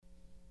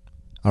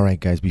All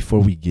right, guys, before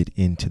we get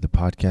into the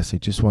podcast, I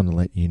just want to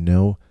let you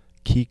know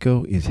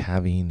Kiko is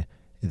having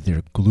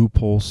their Glue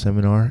Pole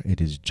seminar. It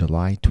is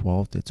July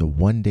 12th. It's a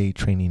one-day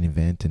training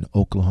event in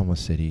Oklahoma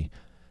City.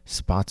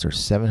 Spots are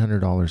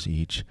 $700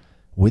 each,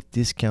 with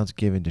discounts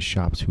given to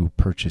shops who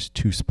purchase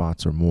 2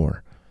 spots or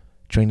more.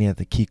 Training at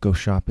the Kiko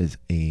shop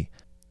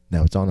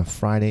now it's on a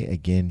Friday,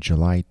 again,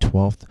 July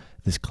 12th.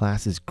 This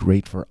class is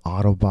great for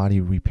auto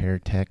body repair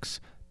techs,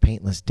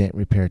 paintless dent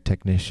repair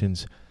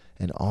technicians,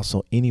 and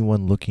also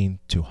anyone looking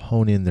to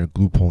hone in their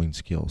glue pulling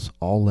skills.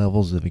 All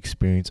levels of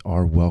experience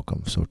are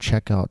welcome. So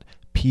check out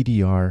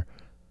PDR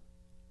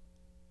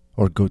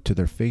or go to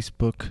their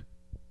Facebook,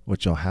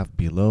 which I'll have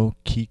below,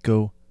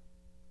 Kiko,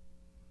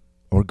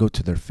 or go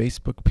to their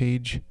Facebook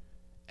page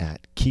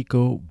at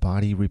Kiko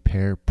Body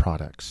Repair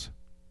Products.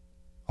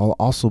 I'll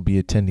also be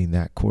attending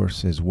that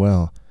course as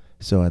well.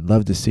 So I'd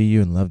love to see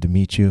you and love to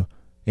meet you.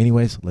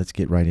 Anyways, let's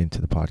get right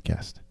into the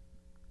podcast.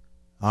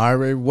 All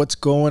right, what's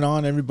going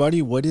on,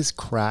 everybody? What is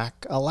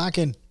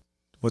crack-a-lackin'?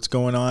 What's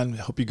going on?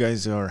 Hope you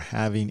guys are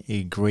having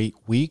a great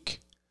week.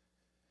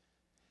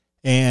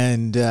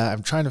 And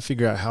I'm trying to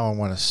figure out how I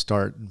want to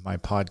start my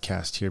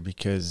podcast here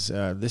because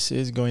this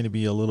is going to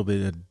be a little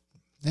bit,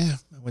 I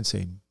wouldn't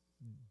say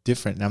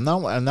different. And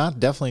I'm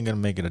not definitely going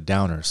to make it a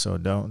downer, so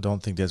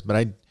don't think this.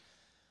 But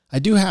I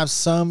do have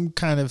some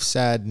kind of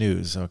sad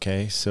news.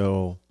 Okay,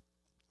 so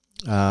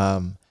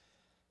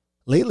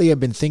lately I've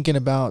been thinking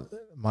about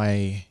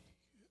my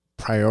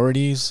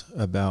priorities,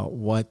 about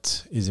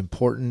what is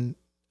important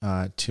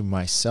to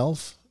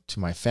myself, to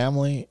my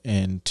family,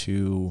 and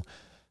to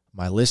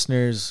my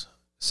listeners,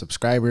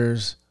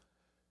 subscribers,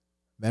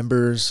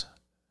 members,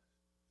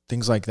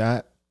 things like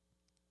that.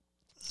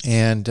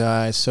 And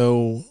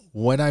so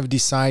what I've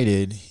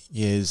decided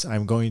is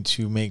I'm going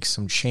to make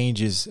some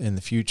changes in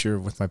the future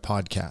with my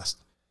podcast.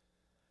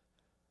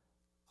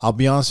 I'll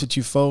be honest with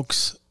you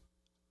folks,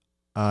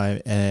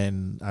 what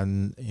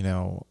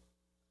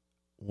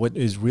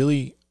is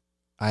really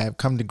I have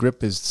come to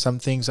grip is some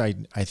things I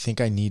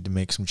think I need to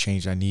make some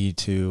change. I need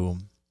to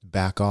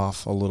back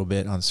off a little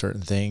bit on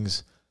certain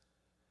things.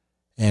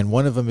 And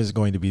one of them is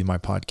going to be my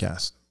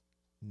podcast.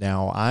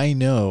 Now, I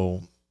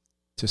know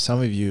to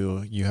some of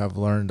you, you have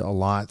learned a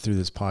lot through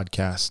this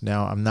podcast.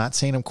 Now, I'm not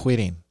saying I'm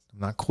quitting. I'm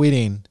not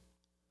quitting.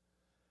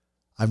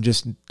 I'm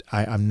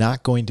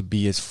not going to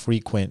be as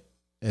frequent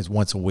as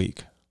once a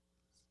week.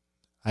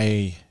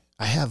 I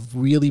have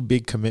really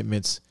big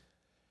commitments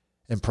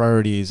and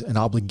priorities and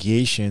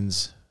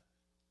obligations,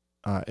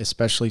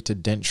 especially to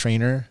Dent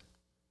Trainer,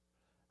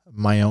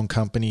 my own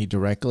company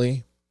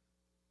directly.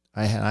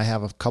 I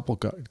have a couple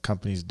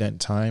companies,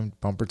 Dent Time,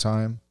 Bumper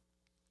Time,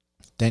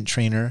 Dent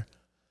Trainer,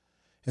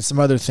 and some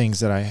other things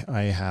that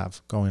I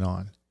have going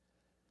on.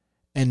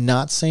 And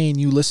not saying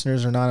you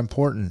listeners are not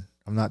important.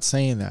 I'm not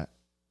saying that.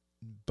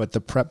 But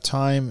the prep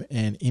time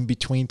and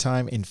in-between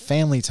time and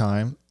family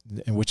time,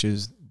 which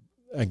is,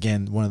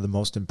 again, one of the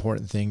most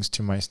important things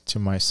to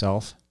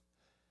myself.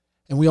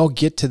 And we all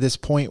get to this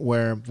point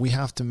where we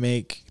have to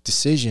make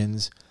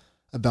decisions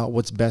about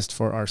what's best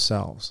for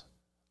ourselves.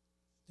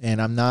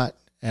 And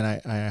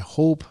I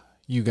hope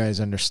you guys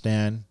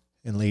understand,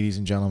 and ladies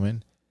and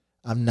gentlemen,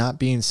 I'm not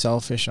being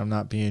selfish. I'm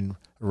not being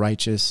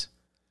righteous.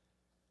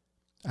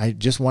 I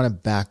just want to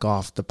back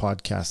off the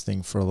podcast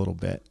thing for a little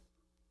bit.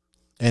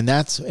 And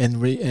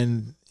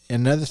and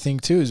another thing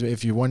too is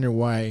if you wonder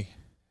why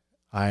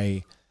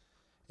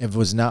it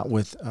was not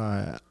with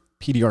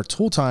PDR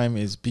Tool Time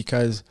is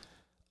because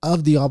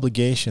of the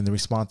obligation, the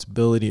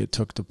responsibility it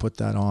took to put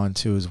that on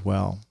too as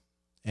well.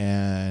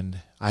 And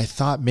I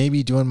thought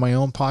maybe doing my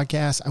own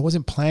podcast, I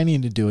wasn't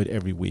planning to do it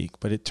every week,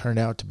 but it turned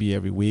out to be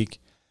every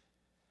week.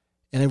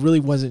 And it really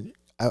wasn't,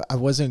 I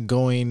wasn't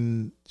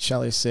going,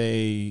 shall I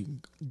say,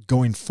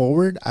 going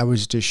forward. I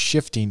was just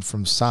shifting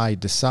from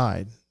side to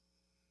side.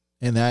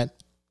 And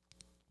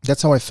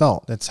that's how I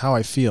felt. That's how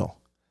I feel.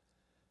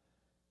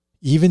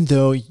 Even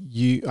though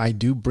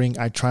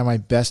I try my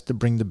best to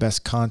bring the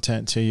best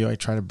content to you. I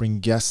try to bring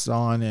guests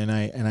on, and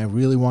I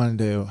really wanted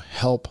to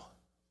help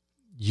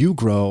you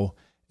grow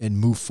and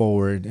move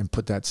forward and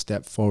put that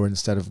step forward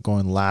instead of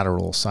going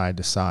lateral side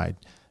to side.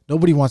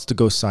 Nobody wants to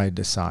go side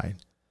to side.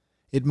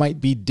 It might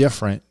be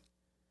different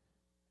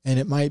and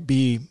it might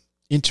be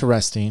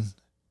interesting,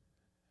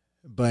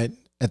 but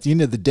at the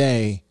end of the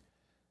day,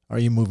 are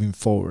you moving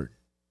forward,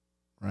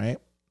 right?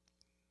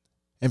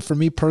 And for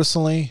me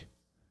personally,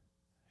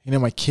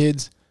 my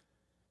kids,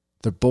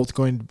 they're both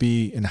going to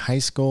be in high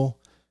school,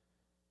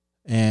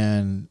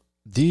 and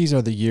these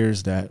are the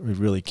years that it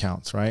really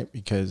counts, right?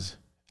 Because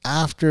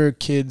after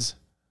kids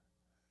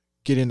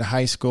get into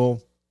high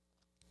school,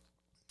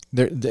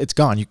 it's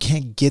gone. You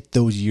can't get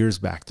those years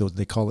back.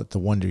 They call it the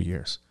wonder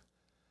years.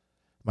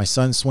 My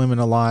son's swimming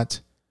a lot.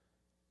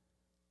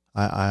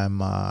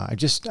 I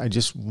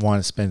just want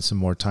to spend some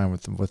more time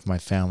with my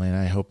family, and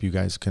I hope you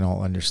guys can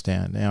all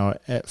understand. Now,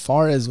 as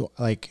far as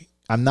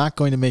I'm not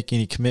going to make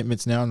any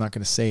commitments now. I'm not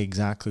going to say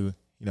exactly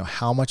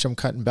how much I'm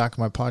cutting back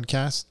on my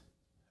podcast,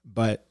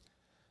 but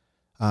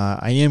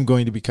I am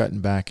going to be cutting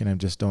back, and I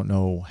just don't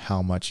know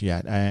how much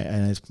yet.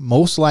 And it's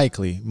most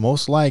likely,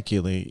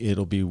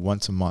 it'll be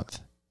once a month.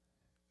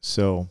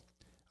 So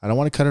I don't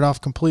want to cut it off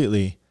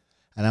completely,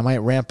 and I might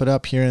ramp it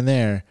up here and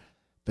there,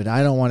 but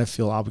I don't want to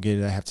feel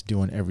obligated I have to do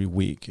one every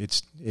week.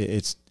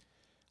 It's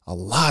a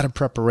lot of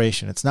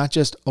preparation. It's not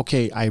just,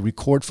 okay, I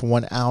record for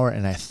 1 hour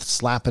and I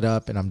slap it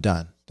up and I'm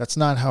done. That's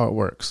not how it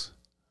works.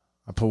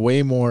 I put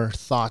way more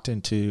thought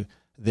into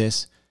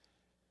this.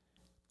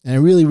 And I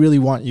really, really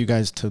want you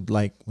guys to,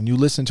 like, when you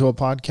listen to a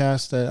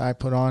podcast that I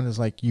put on, is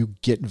like you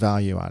get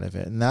value out of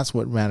it. And that's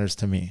what matters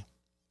to me.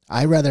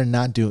 I'd rather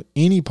not do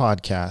any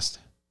podcast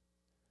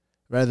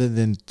rather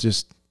than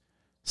just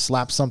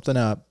slap something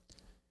up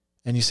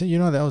and you say,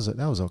 that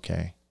was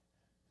okay.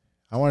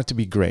 I want it to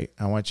be great.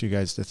 I want you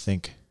guys to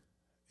think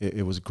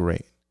it was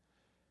great.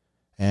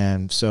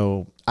 And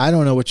so I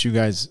don't know what you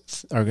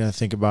guys are going to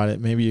think about it.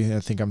 Maybe you're going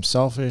to think I'm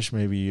selfish.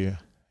 Maybe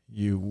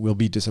you will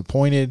be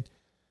disappointed.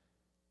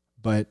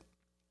 But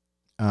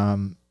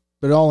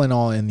all in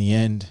all, in the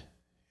end,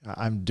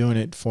 I'm doing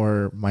it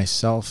for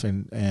myself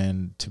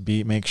and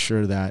to make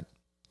sure that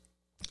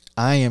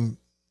I am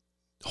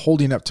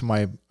holding up to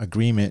my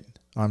agreement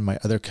on my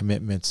other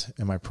commitments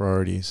and my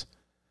priorities.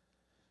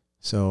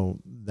 So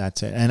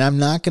that's it. And I'm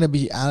not going to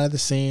be out of the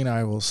scene.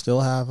 I will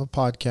still have a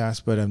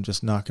podcast, but I'm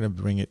just not going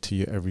to bring it to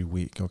you every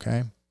week.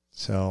 Okay.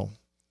 So,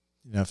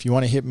 if you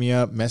want to hit me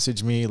up,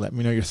 message me, let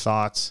me know your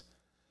thoughts.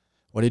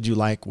 What did you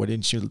like? What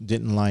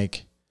didn't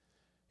like?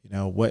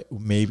 What,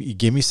 maybe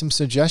give me some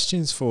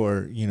suggestions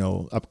for,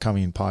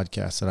 upcoming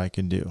podcasts that I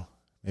can do.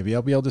 Maybe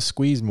I'll be able to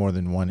squeeze more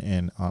than one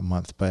in a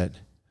month, but,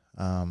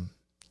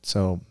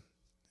 so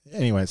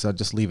anyways, I'll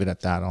just leave it at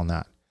that on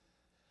that.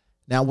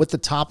 Now, what the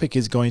topic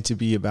is going to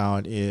be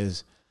about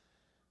is,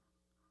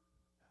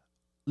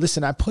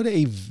 listen, I put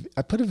a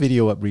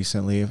video up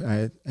recently,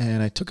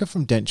 and I took it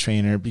from Dent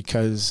Trainer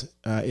because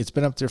it's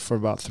been up there for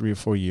about 3 or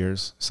 4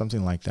 years,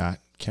 something like that.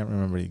 Can't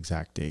remember the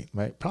exact date,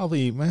 but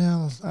probably,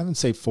 I wouldn't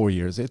say 4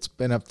 years. It's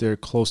been up there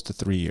close to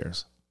 3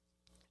 years.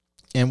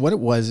 And what it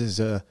was is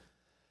a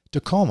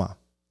Tacoma.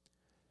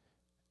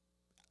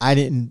 I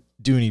didn't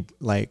do any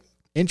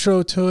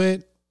intro to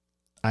it.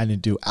 I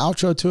didn't do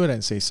outro to it. I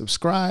didn't say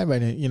subscribe. I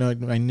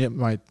didn't,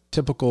 my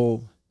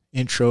typical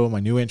intro, my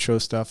new intro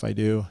stuff I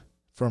do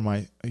for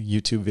my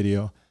YouTube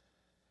video.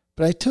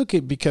 But I took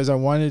it because I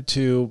wanted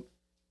to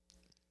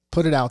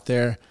put it out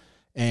there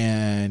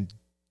and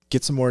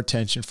get some more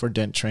attention for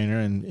Dent Trainer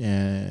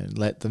and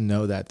let them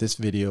know that this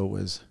video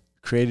was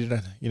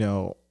created,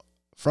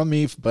 from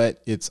me,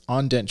 but it's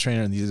on Dent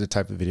Trainer, and these are the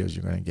type of videos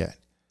you're going to get.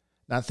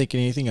 Not thinking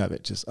anything of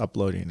it, just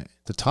uploading it.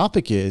 The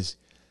topic is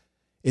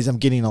I'm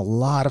getting a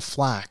lot of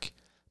flack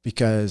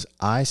because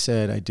I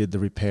said I did the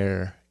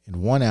repair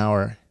in 1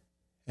 hour,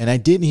 and I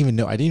didn't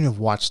even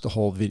watch the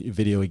whole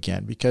video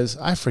again because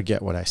I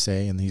forget what I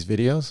say in these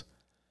videos.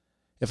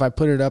 If I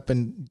put it up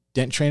in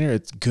Dent Trainer,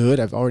 it's good.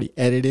 I've already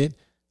edited.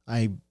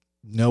 I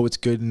know it's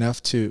good enough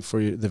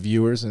for the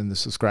viewers and the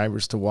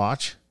subscribers to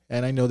watch,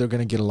 and I know they're going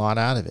to get a lot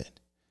out of it.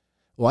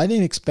 Well, I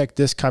didn't expect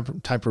this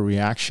type of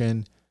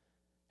reaction,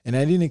 and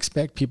I didn't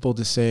expect people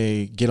to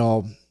say get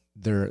all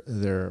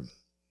their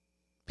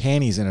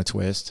panties in a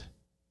twist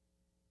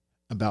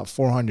about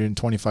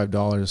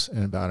 $425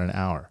 in about an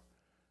hour.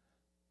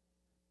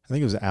 I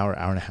think it was an hour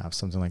and a half,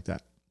 something like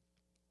that.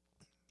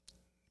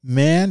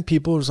 Man,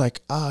 people was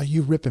like,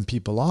 you ripping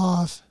people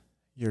off.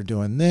 You're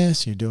doing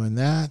this, you're doing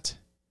that.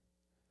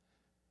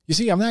 You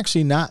see, I'm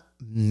actually not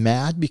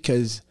mad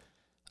because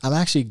I'm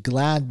actually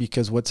glad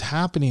because what's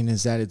happening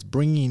is that it's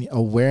bringing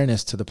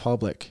awareness to the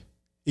public.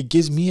 It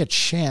gives me a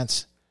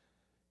chance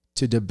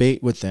to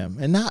debate with them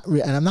and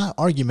I'm not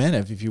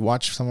argumentative. If you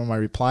watch some of my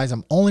replies,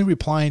 I'm only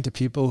replying to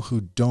people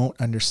who don't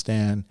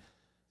understand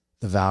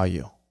the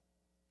value.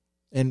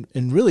 And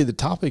really the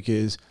topic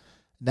is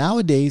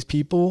nowadays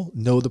people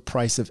know the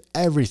price of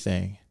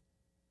everything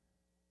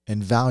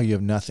and value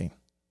of nothing.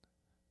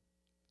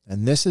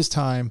 And this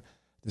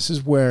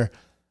is where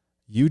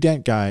you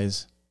Dent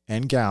guys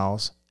and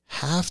gals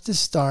have to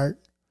start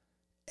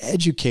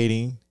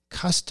educating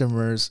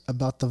customers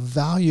about the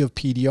value of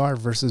PDR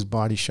versus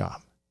body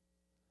shop.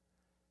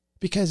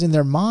 Because in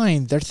their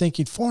mind, they're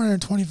thinking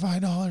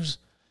 $425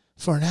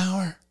 for an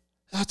hour,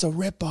 that's a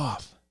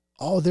ripoff.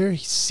 All they're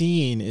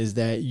seeing is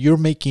that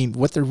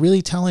what they're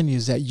really telling you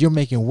is that you're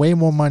making way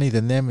more money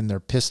than them and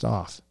they're pissed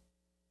off.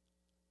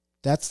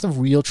 That's the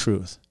real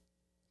truth.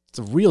 It's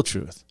the real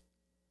truth.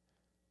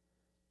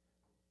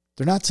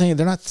 They're not sitting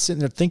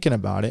there thinking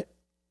about it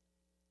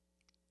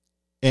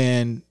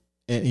and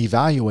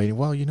evaluating,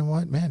 well, you know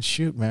what, man,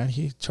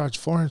 he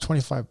charged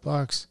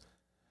 $425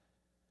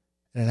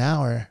 in an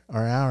hour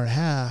or an hour and a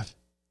half.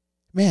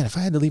 Man, if I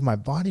had to leave my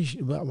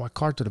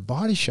car to the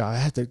body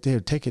shop, they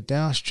would take it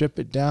down, strip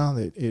it down,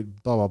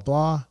 it blah, blah,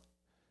 blah.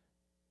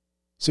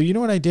 So you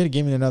know what I did? It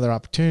gave me another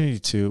opportunity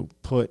to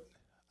put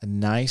a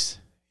nice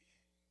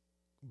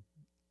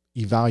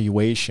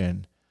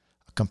evaluation,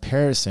 a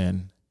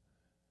comparison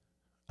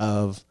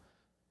of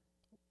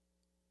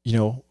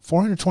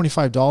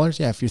 $425.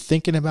 Yeah, if you're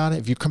thinking about it,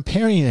 if you're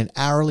comparing an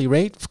hourly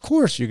rate, of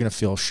course you're going to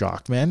feel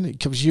shocked, man,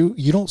 because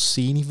you don't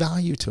see any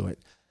value to it.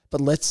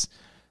 But let's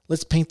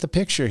paint the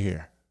picture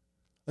here.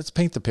 Let's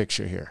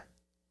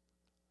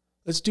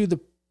do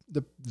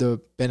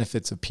the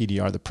benefits of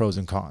PDR, the pros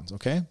and cons,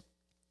 okay?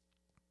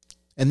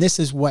 And this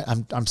is what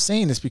I'm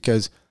saying this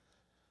because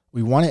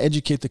we want to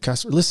educate the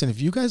customer. Listen,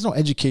 if you guys don't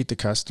educate the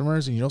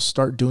customers and you don't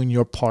start doing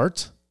your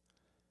part,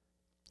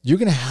 you're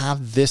going to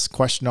have this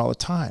question all the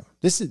time.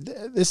 This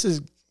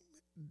is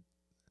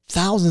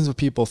thousands of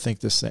people think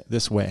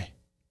this way.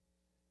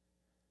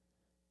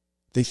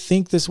 They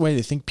think this way.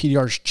 They think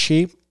PDR is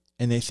cheap,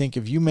 and they think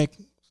if you make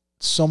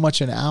so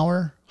much an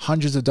hour,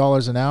 hundreds of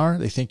dollars an hour,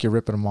 they think you're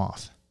ripping them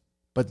off.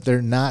 But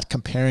they're not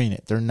comparing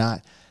it.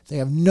 They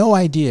have no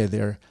idea.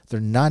 They're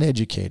not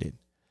educated.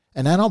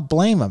 And I don't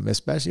blame them,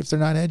 especially if they're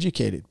not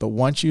educated. But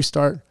once you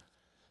start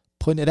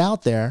putting it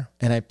out there,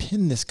 and I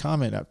pinned this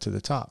comment up to the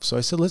top. So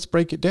I said, let's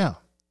break it down.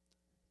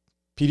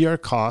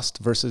 PDR cost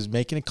versus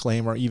making a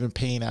claim or even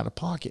paying out of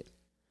pocket.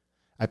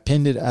 I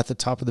pinned it at the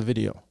top of the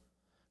video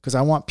because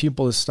I want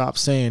people to stop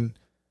saying,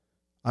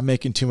 I'm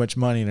making too much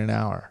money in an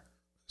hour.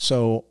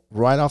 So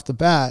right off the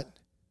bat,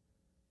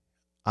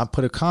 I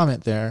put a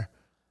comment there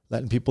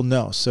letting people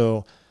know.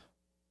 So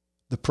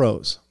the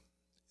pros: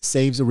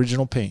 saves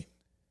original paint,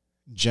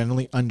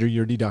 generally under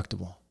your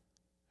deductible.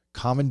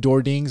 Common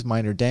door dings,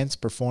 minor dents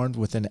performed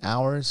within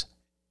hours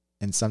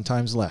and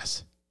sometimes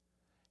less.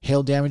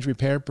 Hail damage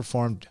repair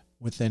performed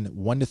within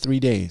 1 to 3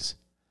 days.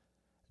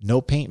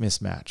 No paint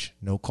mismatch,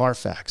 no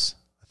Carfax.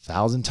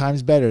 1,000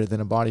 times better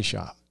than a body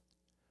shop.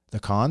 The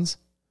cons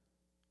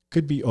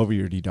could be over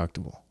your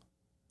deductible.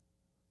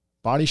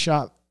 Body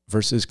shop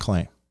versus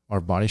claim,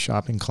 or body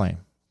shop and claim,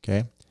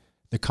 okay?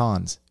 The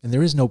cons, and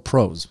there is no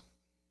pros,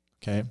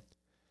 okay?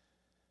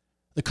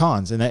 The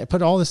cons, and I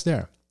put all this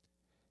there.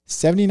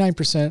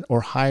 79%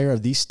 or higher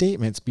of these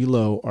statements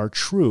below are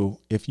true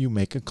if you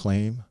make a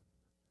claim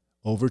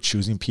over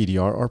choosing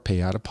PDR or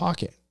pay out of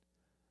pocket.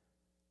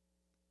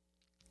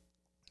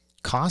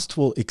 Cost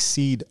will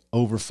exceed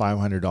over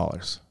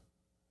 $500.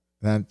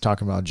 And I'm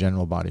talking about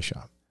general body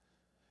shop.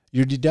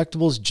 Your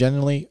deductible is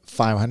generally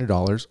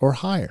 $500 or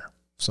higher.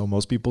 So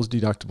most people's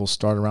deductibles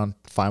start around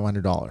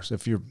 $500.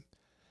 If you've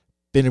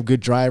been a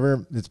good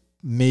driver, it's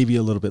maybe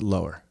a little bit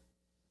lower.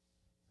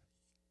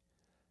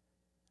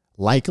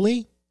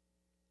 Likely,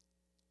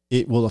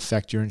 it will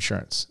affect your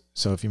insurance.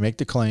 So if you make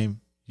the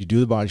claim, you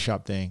do the body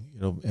shop thing,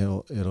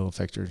 it'll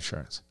affect your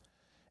insurance.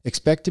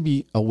 Expect to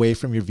be away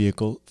from your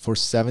vehicle for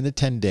 7 to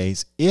 10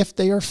 days if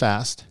they are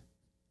fast.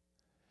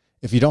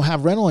 If you don't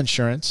have rental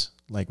insurance,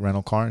 like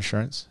rental car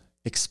insurance,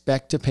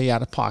 expect to pay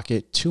out of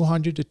pocket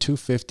 $200 to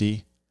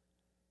 $250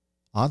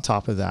 on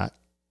top of that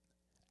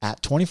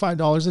at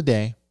 $25 a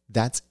day.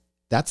 That's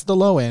the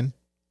low end.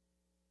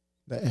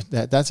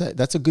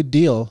 That's a good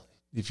deal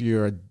if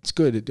you're a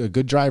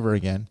good driver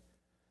again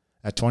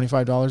at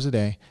 $25 a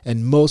day.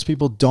 And most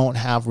people don't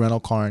have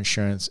rental car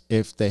insurance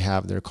if they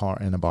have their car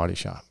in a body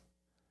shop.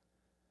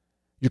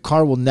 Your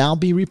car will now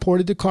be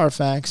reported to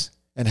Carfax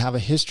and have a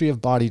history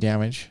of body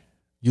damage.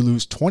 You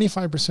lose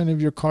 25% of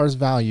your car's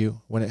value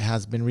when it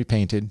has been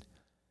repainted,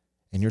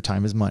 and your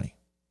time is money.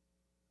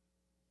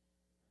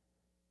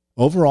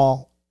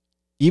 Overall,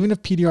 even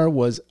if PDR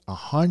was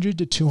 $100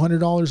 to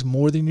 $200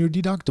 more than your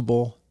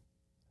deductible,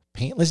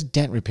 paintless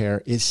dent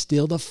repair is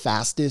still the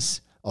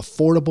fastest,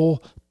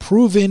 affordable,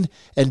 proven,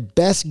 and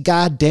best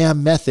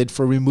goddamn method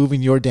for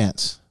removing your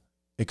dents.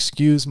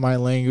 Excuse my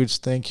language.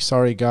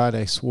 Sorry, God,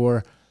 I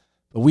swore.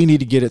 But we need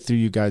to get it through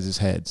you guys'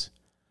 heads.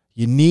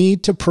 You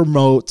need to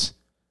promote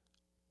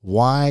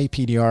why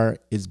PDR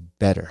is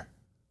better.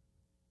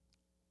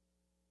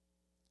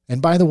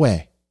 And by the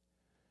way,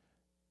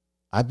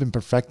 I've been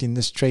perfecting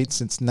this trade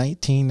since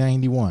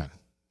 1991.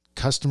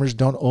 Customers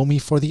don't owe me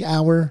for the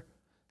hour.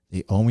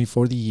 They owe me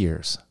for the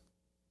years.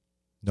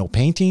 No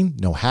painting,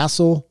 no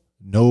hassle,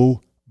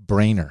 no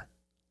brainer.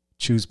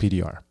 Choose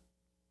PDR.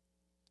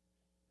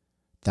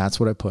 That's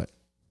what I put.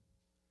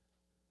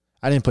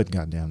 I didn't put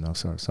goddamn though,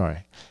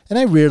 sorry. And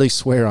I rarely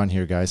swear on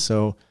here, guys,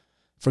 so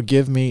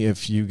forgive me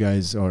if you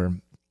guys are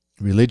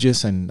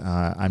religious, and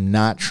I'm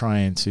not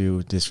trying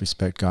to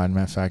disrespect God.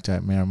 Matter of fact,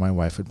 my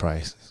wife would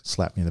probably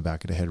slap me in the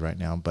back of the head right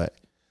now, but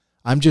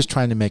I'm just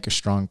trying to make a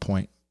strong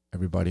point,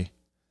 everybody.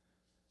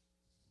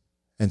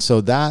 And so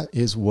that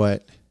is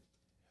what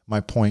my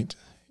point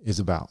is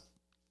about.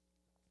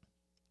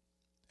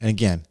 And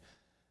again,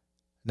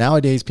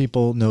 nowadays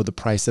people know the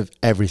price of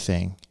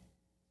everything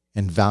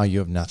and value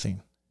of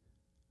nothing.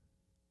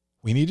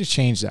 We need to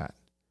change that.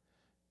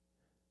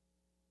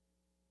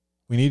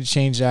 We need to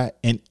change that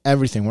in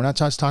everything. We're not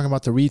just talking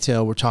about the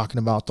retail. We're talking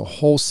about the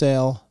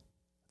wholesale,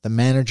 the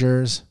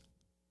managers.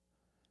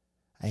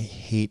 I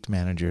hate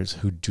managers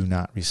who do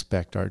not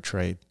respect our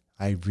trade.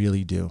 I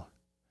really do.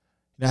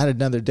 I had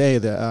another day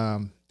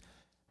that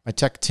my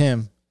tech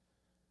Tim,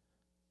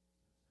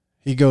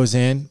 he goes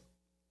in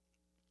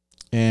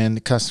and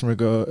the customer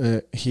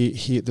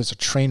there's a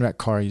train wreck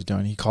car he's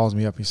done. He calls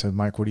me up. He said,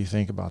 Mike, what do you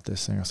think about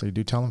this thing? I said,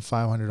 dude, tell him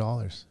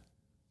 $500.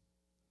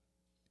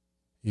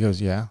 He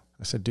goes, yeah.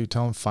 I said, dude,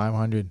 tell him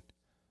 500.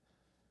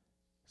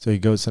 So he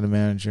goes to the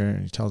manager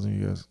and he tells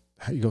him,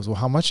 he goes, well,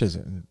 how much is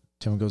it? And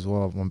Tim goes,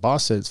 well, my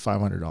boss said it's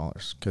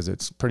 $500 because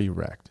it's pretty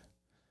wrecked.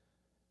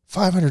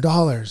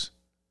 $500?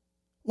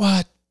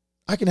 What?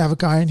 I can have a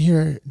guy in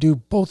here do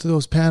both of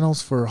those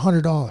panels for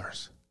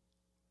 $100.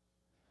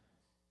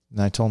 And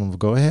I told him, well,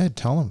 go ahead,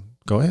 tell him,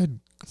 go ahead,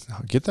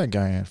 get that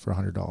guy in for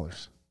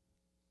 $100.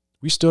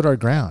 We stood our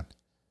ground.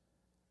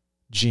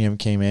 GM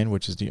came in,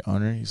 which is the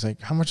owner. He's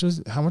like, how much is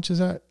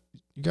that,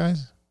 you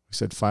guys? We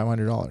said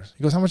 $500.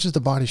 He goes, how much is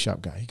the body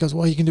shop guy? He goes,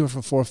 well, he can do it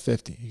for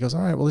 $450. He goes,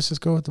 all right, well, let's just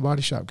go with the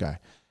body shop guy.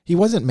 He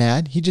wasn't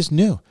mad. He just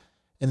knew.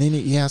 And then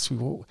he asked me,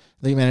 well,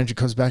 the manager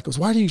comes back, goes,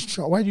 why do you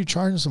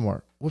charge him some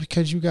more? Well,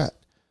 because you got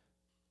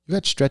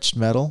stretched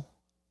metal,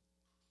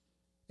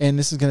 and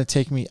this is going to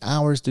take me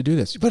hours to do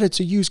this. But it's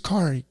a used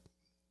car.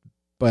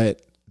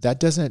 But that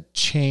doesn't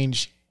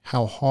change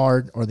how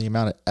hard or the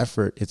amount of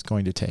effort it's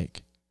going to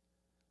take.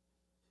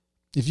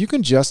 If you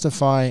can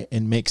justify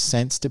and make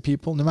sense to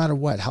people, no matter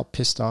what, how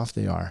pissed off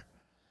they are,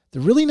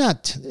 they're really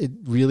not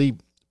really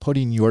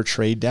putting your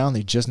trade down.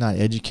 They're just not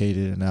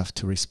educated enough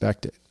to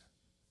respect it.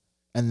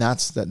 And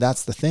that's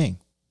the thing.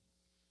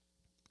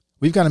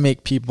 We've got to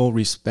make people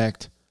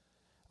respect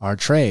our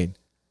trade.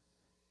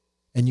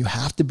 And you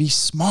have to be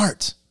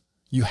smart.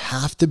 You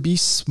have to be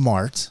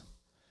smart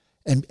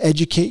and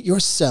educate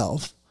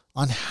yourself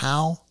on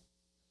how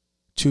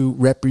to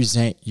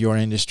represent your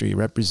industry,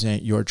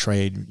 represent your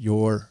trade,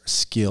 your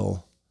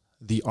skill,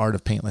 the art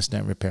of paintless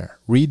dent repair.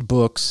 Read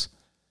books,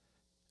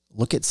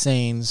 look at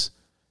sayings,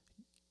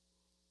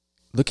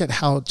 look at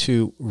how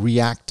to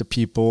react to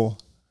people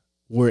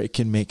where it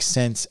can make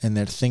sense and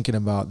they're thinking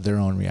about their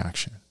own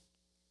reaction.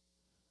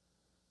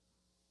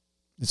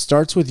 It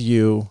starts with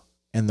you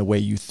and the way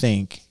you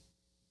think.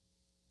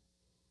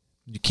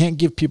 You can't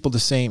give people the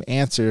same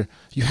answer.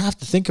 You have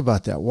to think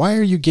about that. Why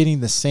are you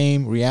getting the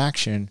same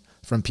reaction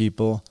from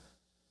people?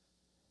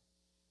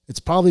 It's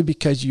probably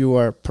because you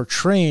are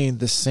portraying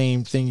the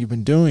same thing you've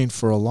been doing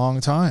for a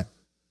long time.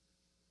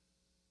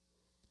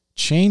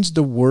 Change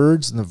the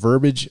words and the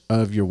verbiage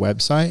of your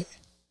website.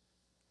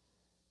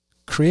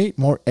 Create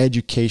more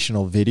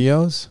educational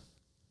videos.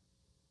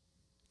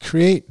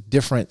 Create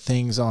different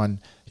things on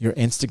your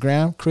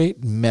Instagram.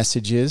 Create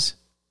messages.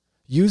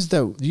 Use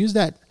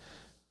that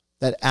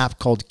app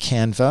called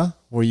Canva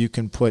where you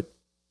can put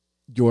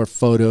your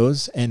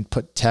photos and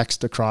put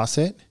text across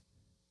it.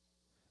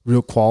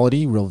 Real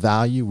quality, real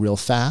value, real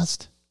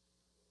fast.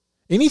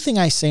 Anything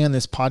I say on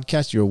this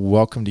podcast, you're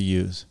welcome to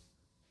use.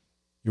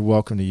 You're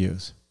welcome to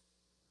use.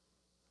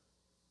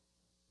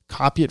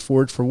 Copy it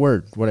word for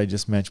word, what I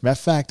just mentioned. Matter of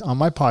fact, on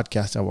my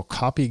podcast, I will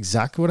copy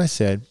exactly what I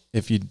said.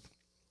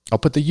 I'll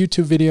put the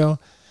YouTube video,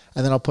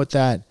 and then I'll put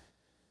the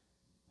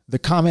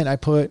comment I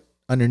put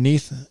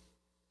underneath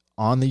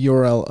on the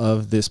URL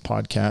of this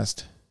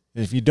podcast.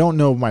 And if you don't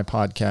know my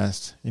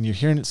podcast and you're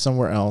hearing it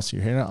somewhere else,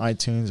 you're hearing it on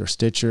iTunes or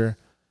Stitcher,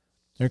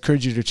 I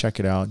encourage you to check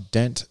it out,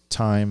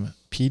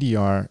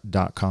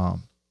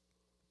 denttimepdr.com.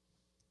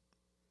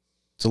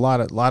 It's a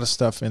lot of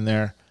stuff in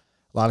there,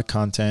 a lot of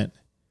content.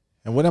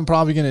 And what I'm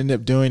probably going to end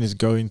up doing is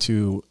going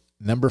to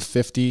number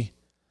 50,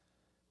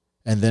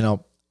 and then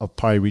I'll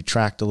probably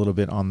retract a little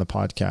bit on the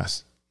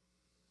podcast.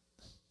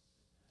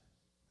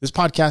 This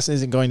podcast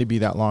isn't going to be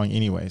that long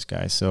anyways,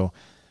 guys. So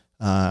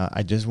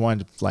I just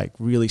wanted to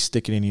really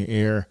stick it in your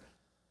ear,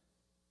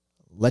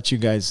 let you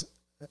guys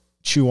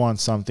chew on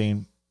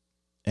something,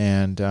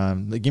 and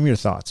give me your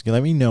thoughts.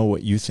 Let me know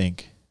what you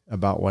think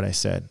about what I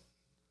said.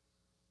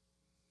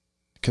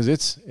 Because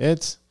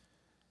it's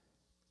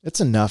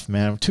enough,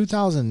 man.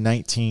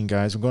 2019,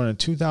 guys. We're going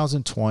to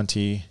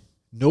 2020.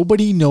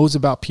 Nobody knows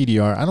about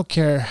PDR. I don't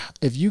care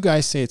if you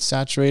guys say it's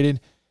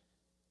saturated.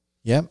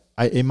 Yep,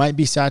 it might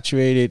be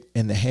saturated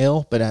in the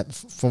hail, but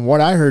from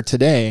what I heard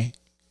today,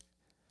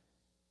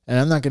 and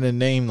I'm not going to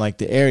name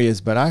the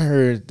areas, but I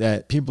heard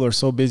that people are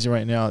so busy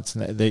right now.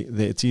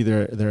 It's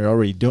either they're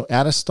already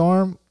at a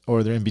storm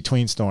or they're in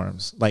between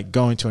storms, like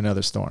going to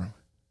another storm.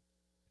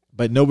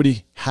 But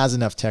nobody has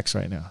enough techs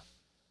right now.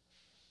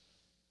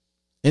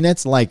 And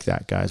it's like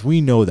that, guys.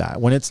 We know that.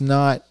 When it's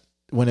not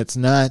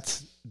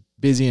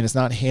busy and it's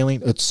not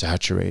hailing, it's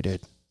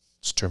saturated.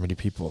 It's too many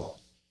people.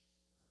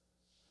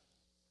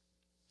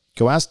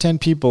 Go ask 10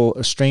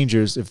 people,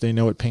 strangers, if they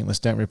know what paintless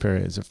dent repair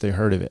is, if they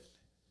heard of it.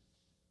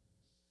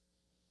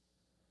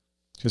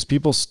 Because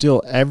people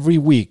still, every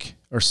week,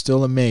 are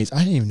still amazed. I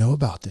didn't even know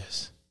about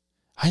this.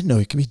 I didn't know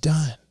it could be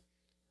done.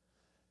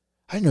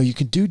 I didn't know you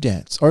could do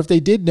dents. Or if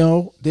they did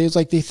know, they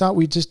thought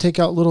we'd just take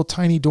out little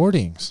tiny door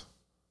dings.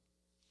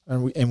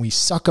 And we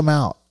suck them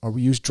out. Or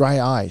we use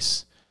dry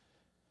ice.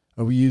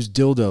 Or we use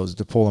dildos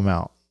to pull them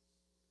out.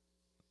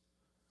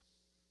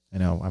 I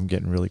know I'm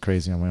getting really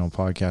crazy on my own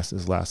podcast,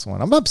 this last one.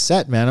 I'm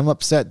upset, man. I'm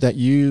upset that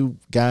you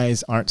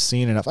guys aren't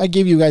seeing enough. I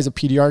gave you guys a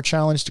PDR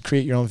challenge to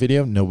create your own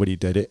video. Nobody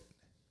did it.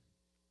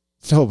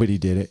 Nobody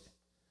did it.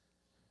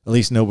 At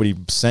least nobody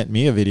sent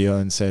me a video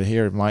and said,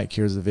 here, Mike,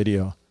 here's the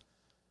video.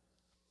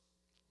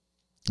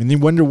 And you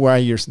wonder why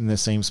you're in the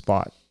same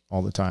spot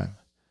all the time.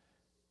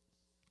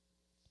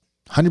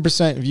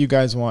 100% of you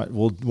guys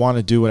will want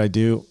to do what I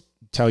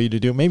tell you to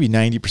do. Maybe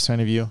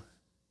 90% of you.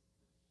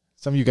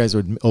 Some of you guys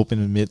would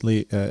admit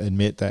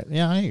that,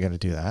 yeah, I ain't going to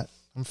do that.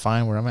 I'm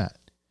fine where I'm at.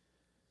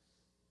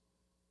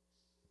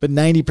 But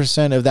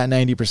 90% of that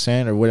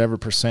 90%, or whatever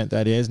percent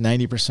that is,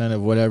 90%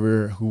 of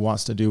whatever who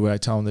wants to do what I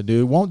tell them to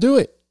do won't do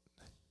it.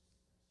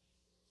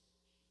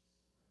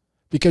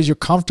 Because you're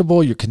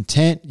comfortable, you're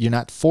content, you're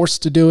not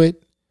forced to do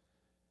it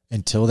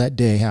until that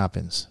day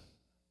happens.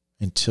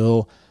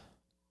 Until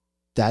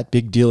that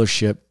big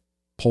dealership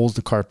pulls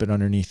the carpet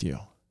underneath you.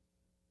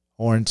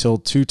 Or until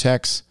two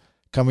techs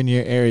come in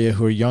your area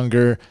who are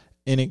younger,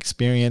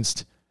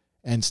 inexperienced,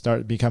 and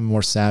start becoming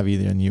more savvy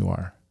than you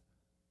are.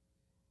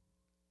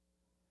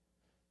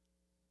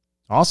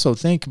 Also,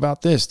 think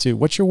about this too.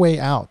 What's your way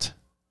out?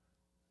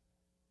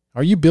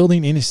 Are you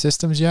building any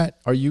systems yet?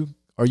 Are you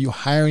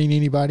hiring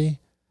anybody?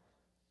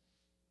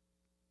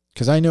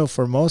 Because I know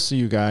for most of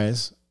you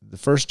guys, the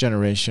first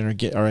generation,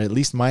 or at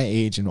least my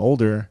age and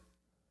older,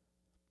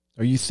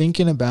 are you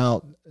thinking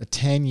about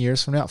 10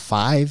 years from now,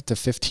 5 to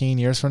 15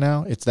 years from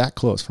now? It's that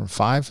close, from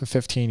 5 to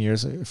 15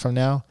 years from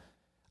now.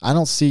 I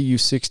don't see you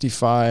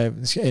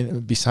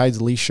 65,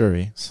 besides Lee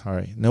Shuri.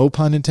 Sorry, no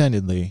pun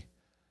intended, Lee.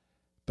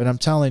 But I'm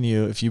telling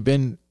you, if you've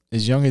been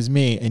as young as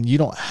me and you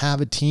don't have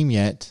a team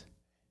yet,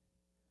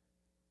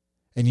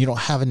 and you don't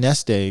have a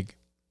nest egg,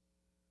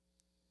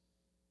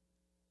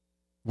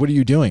 what are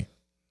you doing?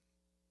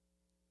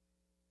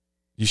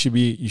 You should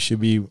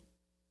be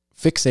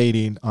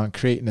fixating on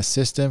creating a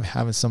system,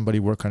 having somebody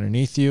work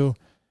underneath you.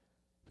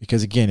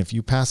 Because again, if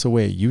you pass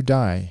away, you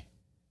die,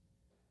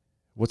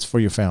 what's for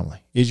your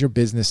family? Is your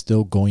business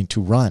still going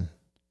to run?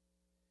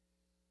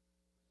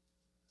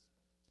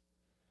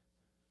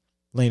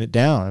 Laying it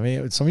down. I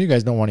mean, some of you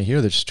guys don't want to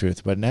hear this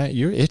truth, but now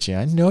you're itching.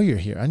 I know you're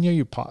here. I know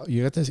you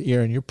got this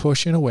ear and you're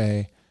pushing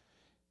away,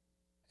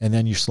 and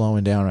then you're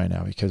slowing down right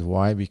now. Because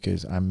why?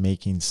 Because I'm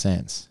making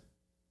sense.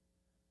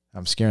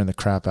 I'm scaring the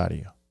crap out of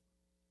you.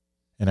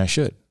 And I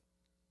should.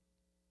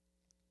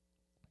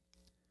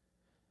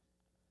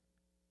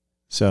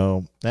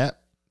 So that's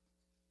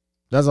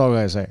all I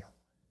gotta say.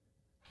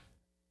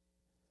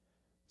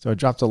 So I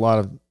dropped a lot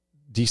of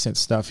decent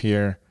stuff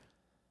here.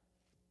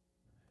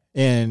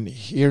 And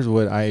here's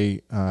what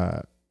I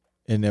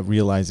end up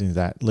realizing,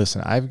 that,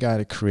 listen, I've got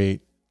to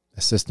create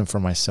a system for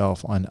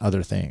myself on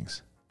other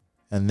things.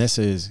 And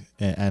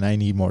I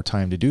need more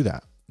time to do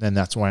that. And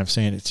that's why I'm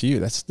saying it to you.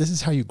 This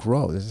is how you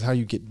grow. This is how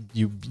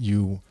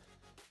you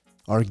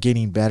are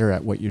getting better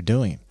at what you're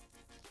doing.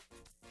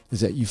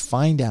 Is that you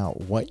find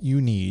out what you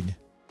need,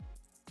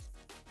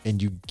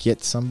 and you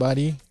get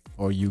somebody,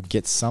 or you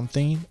get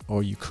something,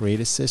 or you create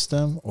a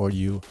system, or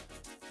you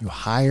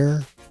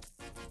hire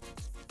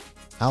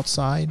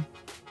outside,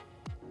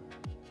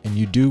 and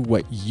you do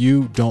what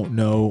you don't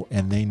know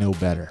and they know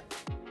better.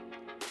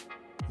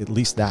 At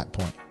least that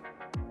point.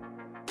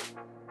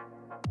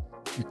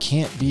 You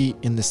can't be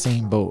in the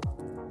same boat.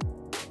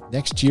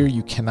 Next year,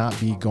 you cannot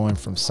be going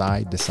from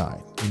side to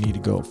side. You need to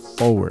go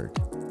forward.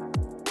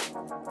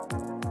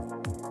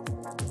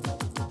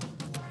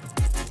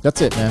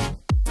 That's it, man.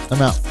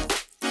 I'm out.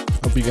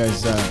 Hope you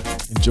guys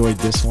enjoyed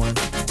this one.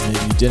 Maybe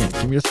you didn't.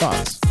 Give me your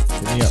thoughts.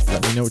 Hit me up.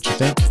 Let me know what you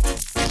think.